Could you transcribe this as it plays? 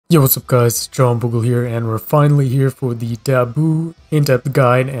Yo, what's up guys, John Boogle here, and we're finally here for the Daboo in-depth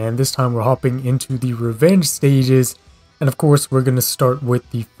guide, and this time we're hopping into the revenge stages, and of course we're going to start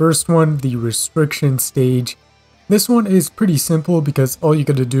with the first one, the restriction stage. This one is pretty simple because all you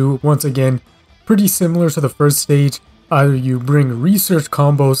gotta do, once again, pretty similar to the first stage, either you bring research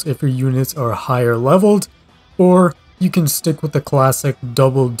combos if your units are higher leveled, or you can stick with the classic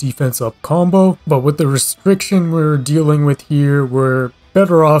double defense up combo, but with the restriction we're dealing with here, we're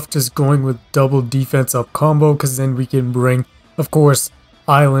better off just going with double defense up combo, because then we can bring, of course,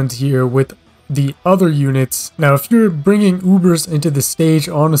 island here with the other units. Now, if you're bringing Ubers into the stage,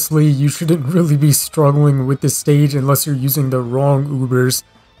 honestly, you shouldn't really be struggling with this stage unless you're using the wrong Ubers.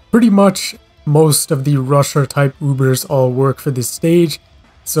 Pretty much most of the Rusher type Ubers all work for this stage.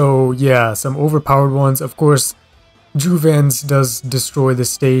 So yeah, some overpowered ones. Of course, Juvens does destroy the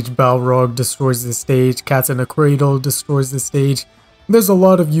stage, Balrog destroys the stage, Cats in a Cradle destroys the stage. There's a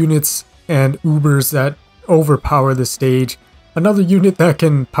lot of units and Ubers that overpower the stage. Another unit that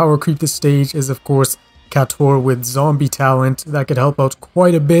can power creep the stage is of course Kator with zombie talent. That could help out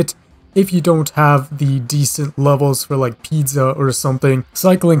quite a bit if you don't have the decent levels for like pizza or something.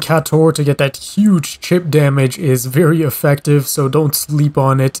 Cycling Kator to get that huge chip damage is very effective, so don't sleep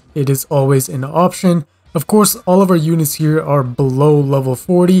on it. It is always an option. Of course, all of our units here are below level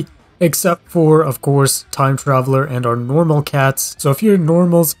 40. Except for, of course, Time Traveler and our normal cats. So if your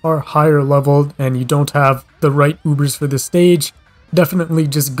normals are higher leveled and you don't have the right Ubers for the stage, definitely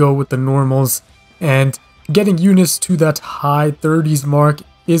just go with the normals. And getting units to that high 30s mark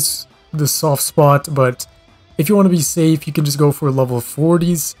is the soft spot, but if you want to be safe, you can just go for level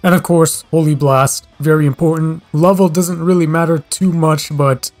 40s. And of course, Holy Blast, very important. Level doesn't really matter too much,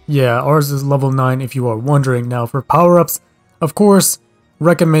 but yeah, ours is level 9 if you are wondering. Now for power-ups, of course,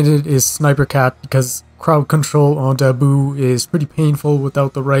 recommended is Sniper Cat because crowd control on Daboo is pretty painful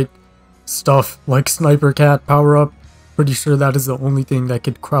without the right stuff like Sniper Cat power up. Pretty sure that is the only thing that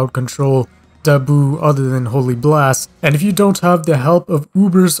could crowd control Daboo other than Holy Blast. And if you don't have the help of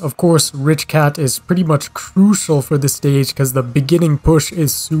Ubers, of course Rich Cat is pretty much crucial for the stage because the beginning push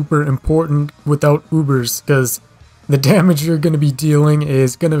is super important without Ubers, because the damage you're going to be dealing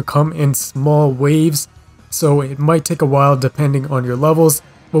is going to come in small waves. So it might take a while depending on your levels,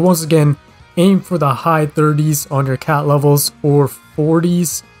 but once again, aim for the high 30s on your cat levels or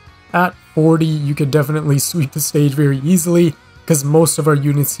 40s. At 40, you could definitely sweep the stage very easily because most of our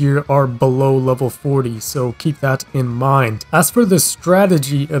units here are below level 40, so keep that in mind. As for the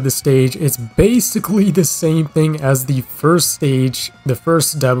strategy of the stage, it's basically the same thing as the first stage, the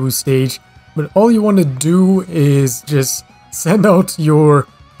first Daboo stage, but all you want to do is just send out your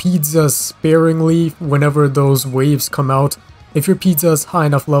pizza sparingly whenever those waves come out. If your pizza is high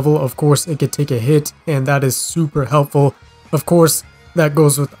enough level, of course it could take a hit, and that is super helpful. Of course, that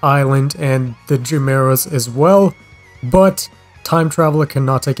goes with Island and the Chimeras as well, but Time Traveler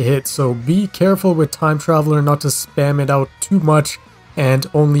cannot take a hit, so be careful with Time Traveler not to spam it out too much and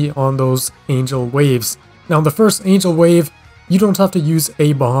only on those angel waves. Now the first angel wave, you don't have to use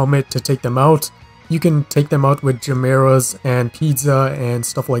a Bahamut to take them out. You can take them out with Chimeras and pizza and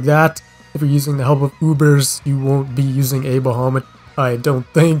stuff like that. If you're using the help of Ubers, you won't be using a Bahamut, I don't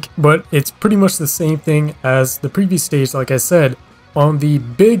think. But it's pretty much the same thing as the previous stage, like I said. On the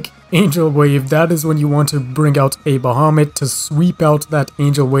big angel wave, that is when you want to bring out a Bahamut to sweep out that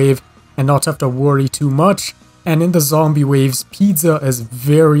angel wave and not have to worry too much. And in the zombie waves, pizza is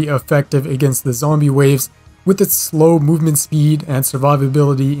very effective against the zombie waves with its slow movement speed and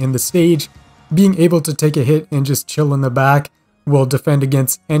survivability in the stage. Being able to take a hit and just chill in the back will defend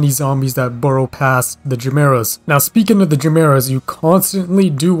against any zombies that burrow past the Chimeras. Now speaking of the Chimeras, you constantly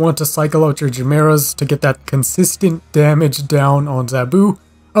do want to cycle out your Chimeras to get that consistent damage down on Daboo.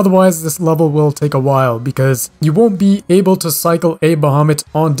 Otherwise this level will take a while because you won't be able to cycle a Bahamut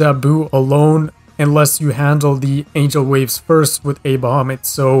on Daboo alone unless you handle the angel waves first with a Bahamut.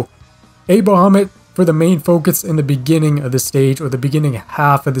 So a Bahamut for the main focus in the beginning of the stage, or the beginning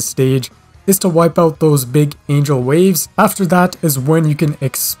half of the stage, is to wipe out those big angel waves. After that is when you can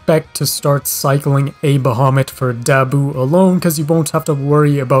expect to start cycling a Bahamut for Daboo alone, because you won't have to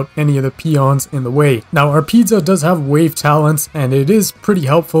worry about any of the peons in the way. Now our pizza does have wave talents and it is pretty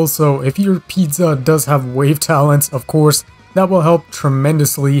helpful, so if your pizza does have wave talents, of course that will help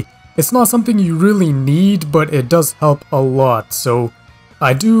tremendously. It's not something you really need, but it does help a lot, so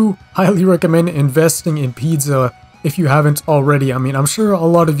I do highly recommend investing in pizza if you haven't already. I mean, I'm sure a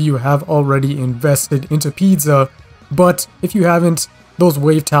lot of you have already invested into pizza, but if you haven't, those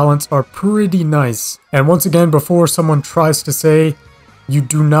wave talents are pretty nice. And once again, before someone tries to say you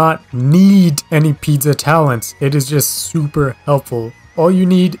do not need any pizza talents, it is just super helpful. all you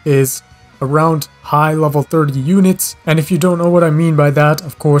need is around high level 30 units, and if you don't know what I mean by that,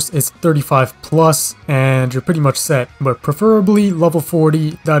 of course it's 35 plus and you're pretty much set, but preferably level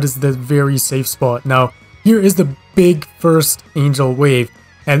 40, that is the very safe spot. Now here is the big first angel wave,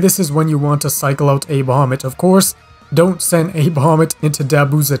 and this is when you want to cycle out a Bahamut. Of course, don't send a Bahamut into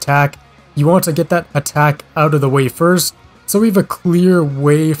Daboo's attack. You want to get that attack out of the way first, so we have a clear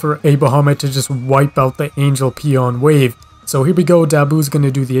way for a Bahamut to just wipe out the angel peon wave. So here we go, Daboo's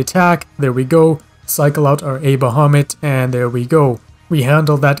gonna do the attack, there we go, cycle out our A Bahamut, and there we go. We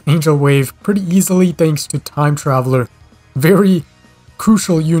handled that angel wave pretty easily thanks to Time Traveler. Very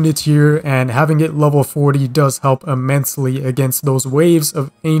crucial unit here, and having it level 40 does help immensely against those waves of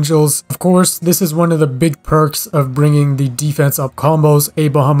angels. Of course, this is one of the big perks of bringing the defense up combos. A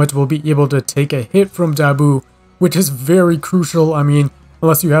Bahamut will be able to take a hit from Daboo, which is very crucial. I mean,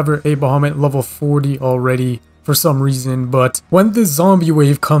 unless you have your A Bahamut level 40 already for some reason, but when the zombie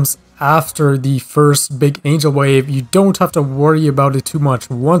wave comes after the first big angel wave, you don't have to worry about it too much.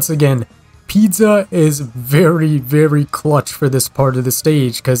 Once again, Pizza is very clutch for this part of the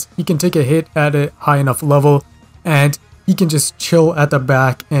stage because he can take a hit at a high enough level and he can just chill at the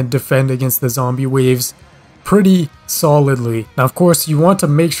back and defend against the zombie waves pretty solidly. Now of course you want to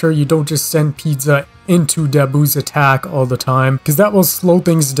make sure you don't just send Pizza into Daboo's attack all the time, because that will slow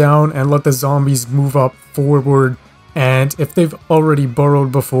things down and let the zombies move up forward, and if they've already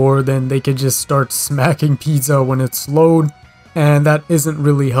burrowed before, then they could just start smacking Pizza when it's slowed, and that isn't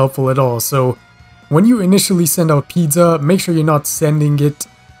really helpful at all. So when you initially send out Pizza, make sure you're not sending it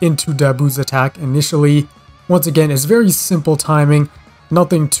into Daboo's attack initially. Once again, it's very simple timing,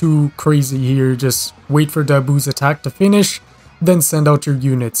 nothing too crazy here, just wait for Daboo's attack to finish, then send out your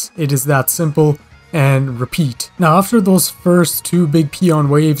units. It is that simple, and repeat. Now after those first two big peon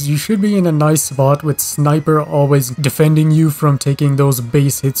waves, you should be in a nice spot with Sniper always defending you from taking those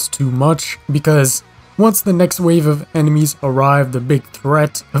base hits too much, because once the next wave of enemies arrive, the big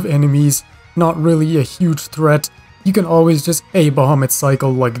threat of enemies, not really a huge threat, you can always just A Bahamut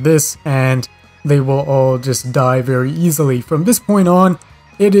cycle like this and they will all just die very easily. From this point on,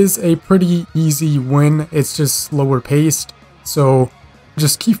 it is a pretty easy win. It's just slower paced, so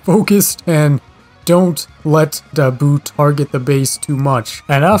just keep focused and don't let Daboo target the base too much.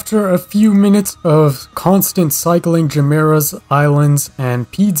 And after a few minutes of constant cycling Chimera's, Islands, and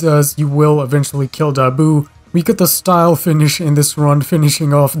Pizzas, you will eventually kill Daboo. We get the style finish in this run,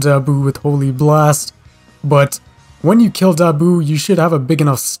 finishing off Daboo with Holy Blast. But when you kill Daboo, you should have a big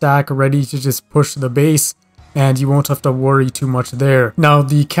enough stack ready to just push the base, and you won't have to worry too much there. Now,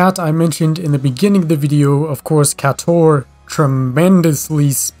 the cat I mentioned in the beginning of the video, of course, Cator,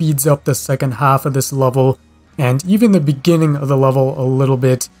 tremendously speeds up the second half of this level and even the beginning of the level a little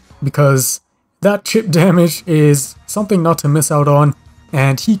bit, because that chip damage is something not to miss out on,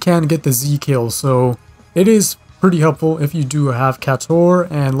 and he can get the Z kill, so it is pretty helpful if you do have Cator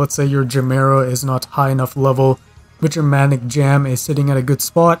and let's say your Chimera is not high enough level but your Manic Jam is sitting at a good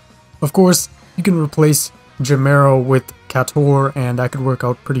spot. Of course you can replace Chimera with Cator and that could work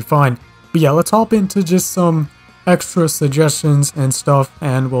out pretty fine. But yeah, let's hop into just some extra suggestions and stuff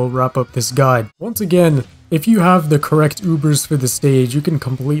and we'll wrap up this guide. Once again, if you have the correct Ubers for the stage, you can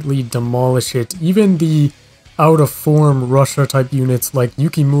completely demolish it. Even the out of form Russia type units like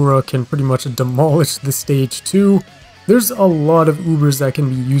Yukimura can pretty much demolish the stage too. There's a lot of Ubers that can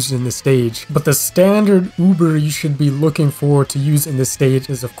be used in the stage, but the standard Uber you should be looking for to use in the stage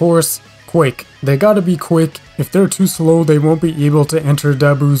is of course quick. They gotta be quick. If they're too slow, they won't be able to enter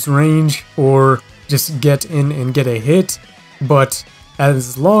Daboo's range or just get in and get a hit, but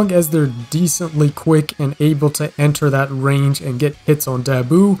as long as they're decently quick and able to enter that range and get hits on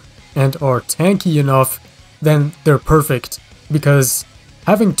Daboo and are tanky enough, then they're perfect, because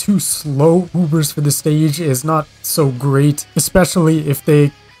having two slow Ubers for the stage is not so great, especially if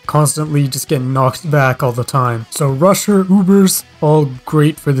they constantly just get knocked back all the time. So Rusher Ubers, all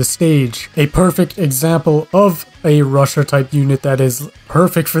great for the stage. A perfect example of a Rusher type unit that is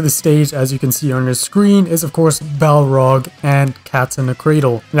perfect for the stage, as you can see on your screen, is of course Balrog and Cats in a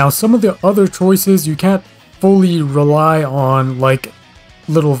Cradle. Now some of the other choices you can't fully rely on, like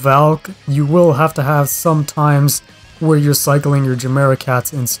Little Valk. You will have to have some times where you're cycling your Chimera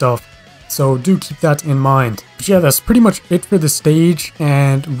Cats and stuff, so do keep that in mind. But yeah, that's pretty much it for the stage,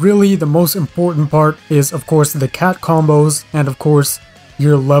 and really the most important part is of course the cat combos and of course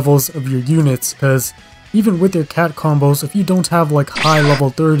your levels of your units, because even with your cat combos, if you don't have like high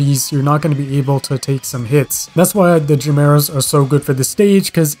level 30s, you're not going to be able to take some hits. That's why the Chimeras are so good for the stage,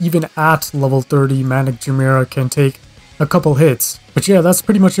 because even at level 30, Manic Chimera can take a couple hits. But yeah, that's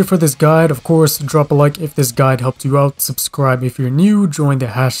pretty much it for this guide. Of course, drop a like if this guide helped you out, subscribe if you're new, join the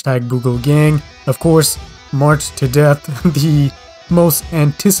hashtag Boogle gang. Of course, March to Death, the most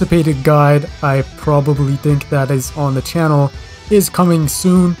anticipated guide I probably think that is on the channel, is coming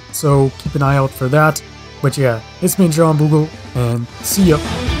soon, so keep an eye out for that. But yeah, it's been John Boogle, and see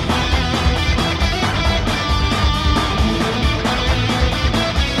ya!